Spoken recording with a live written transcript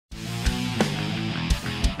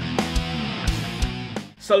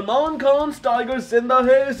Salman Khan's tiger Zinda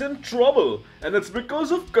hai is in trouble, and it's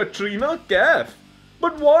because of Katrina Kaif.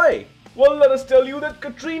 But why? Well, let us tell you that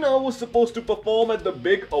Katrina was supposed to perform at the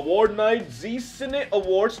big award night Zee Cine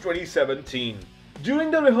Awards 2017.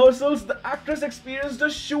 During the rehearsals, the actress experienced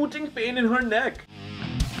a shooting pain in her neck.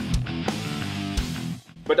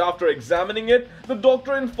 But after examining it, the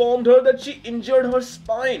doctor informed her that she injured her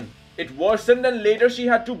spine. It worsened and later she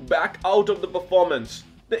had to back out of the performance.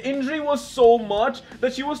 The injury was so much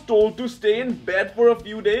that she was told to stay in bed for a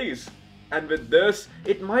few days. And with this,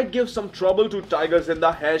 it might give some trouble to Tiger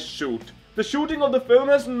Zinda Hai's shoot. The shooting of the film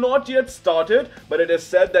has not yet started, but it is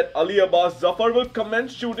said that Ali Abbas Zafar will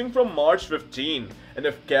commence shooting from March 15. And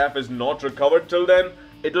if Kaif is not recovered till then,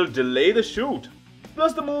 it'll delay the shoot.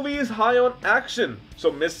 Plus the movie is high on action, so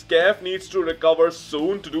Miss Kaif needs to recover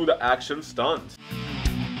soon to do the action stunts.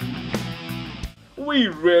 We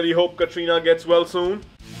really hope Katrina gets well soon.